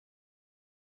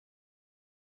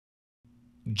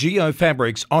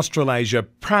Geofabrics Australasia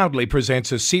proudly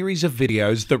presents a series of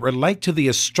videos that relate to the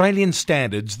Australian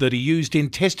standards that are used in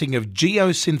testing of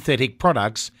geosynthetic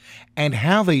products and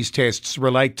how these tests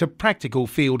relate to practical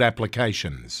field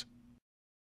applications.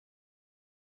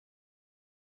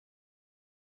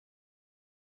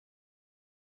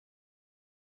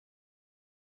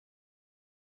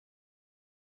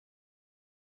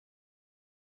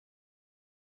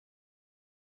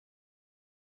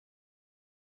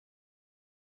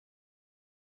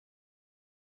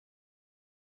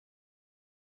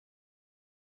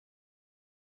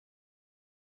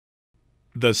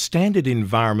 The standard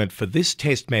environment for this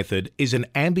test method is an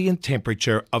ambient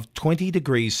temperature of 20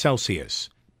 degrees Celsius,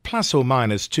 plus or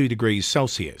minus 2 degrees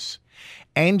Celsius,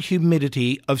 and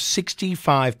humidity of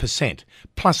 65%,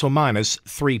 plus or minus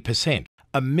 3%.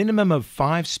 A minimum of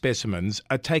 5 specimens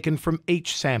are taken from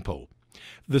each sample.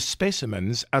 The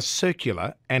specimens are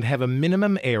circular and have a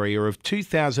minimum area of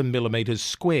 2,000 millimetres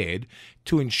squared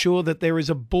to ensure that there is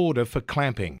a border for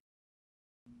clamping.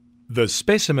 The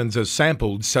specimens are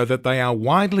sampled so that they are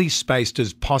widely spaced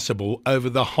as possible over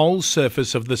the whole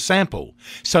surface of the sample,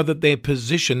 so that their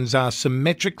positions are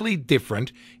symmetrically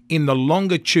different in the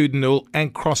longitudinal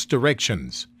and cross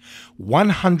directions.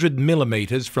 100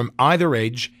 millimetres from either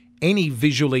edge, any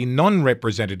visually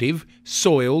non-representative,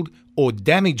 soiled or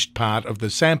damaged part of the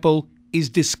sample is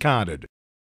discarded.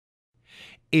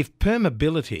 If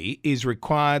permeability is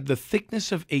required, the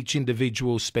thickness of each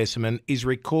individual specimen is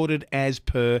recorded as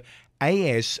per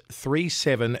AS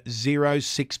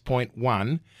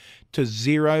 3706.1 to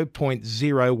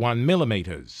 0.01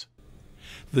 millimetres.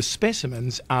 The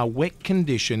specimens are wet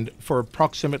conditioned for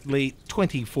approximately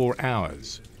 24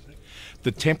 hours.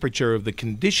 The temperature of the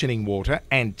conditioning water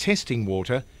and testing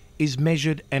water is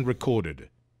measured and recorded.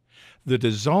 The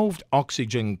dissolved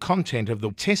oxygen content of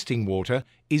the testing water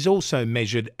is also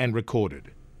measured and recorded.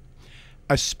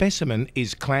 A specimen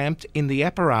is clamped in the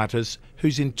apparatus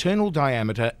whose internal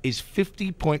diameter is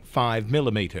 50.5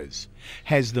 millimetres,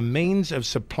 has the means of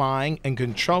supplying and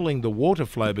controlling the water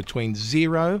flow between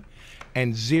 0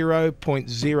 and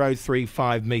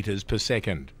 0.035 metres per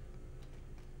second.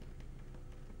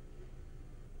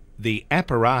 The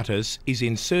apparatus is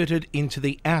inserted into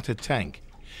the outer tank.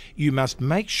 You must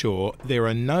make sure there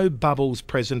are no bubbles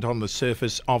present on the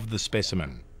surface of the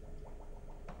specimen.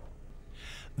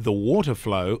 The water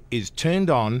flow is turned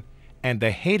on and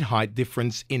the head height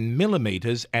difference in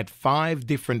millimetres at 5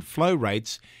 different flow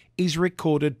rates is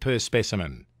recorded per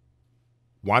specimen.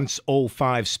 Once all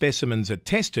 5 specimens are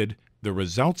tested, the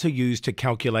results are used to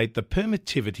calculate the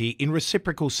permittivity in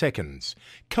reciprocal seconds,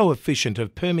 coefficient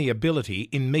of permeability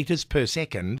in metres per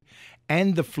second,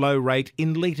 and the flow rate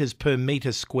in litres per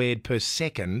metre squared per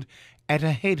second at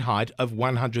a head height of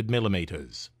 100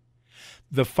 millimetres.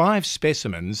 The 5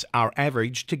 specimens are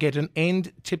averaged to get an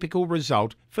end typical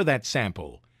result for that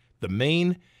sample. The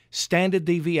mean, standard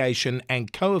deviation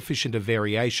and coefficient of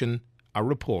variation are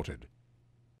reported.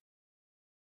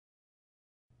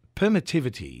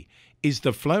 Permittivity is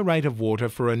the flow rate of water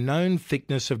for a known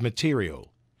thickness of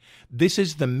material. This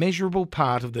is the measurable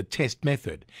part of the test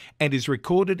method and is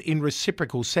recorded in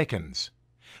reciprocal seconds.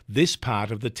 This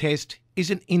part of the test is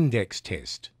an index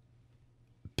test.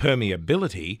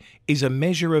 Permeability is a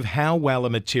measure of how well a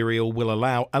material will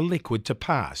allow a liquid to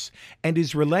pass and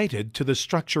is related to the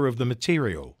structure of the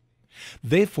material.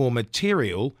 Therefore,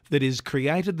 material that is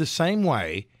created the same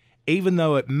way, even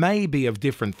though it may be of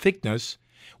different thickness,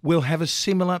 will have a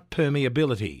similar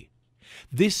permeability.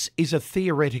 This is a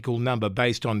theoretical number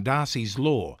based on Darcy's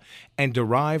law and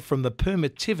derived from the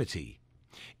permittivity.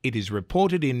 It is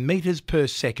reported in metres per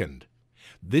second.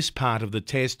 This part of the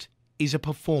test is a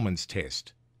performance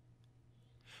test.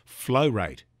 Flow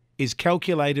rate is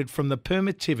calculated from the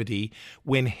permittivity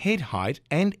when head height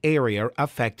and area are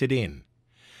factored in.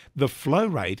 The flow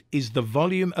rate is the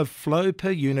volume of flow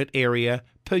per unit area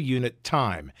per unit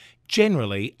time,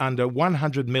 generally under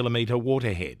 100 millimetre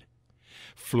waterhead.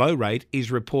 Flow rate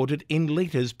is reported in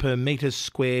litres per metre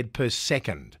squared per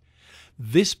second.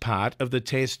 This part of the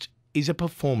test is a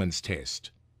performance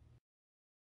test.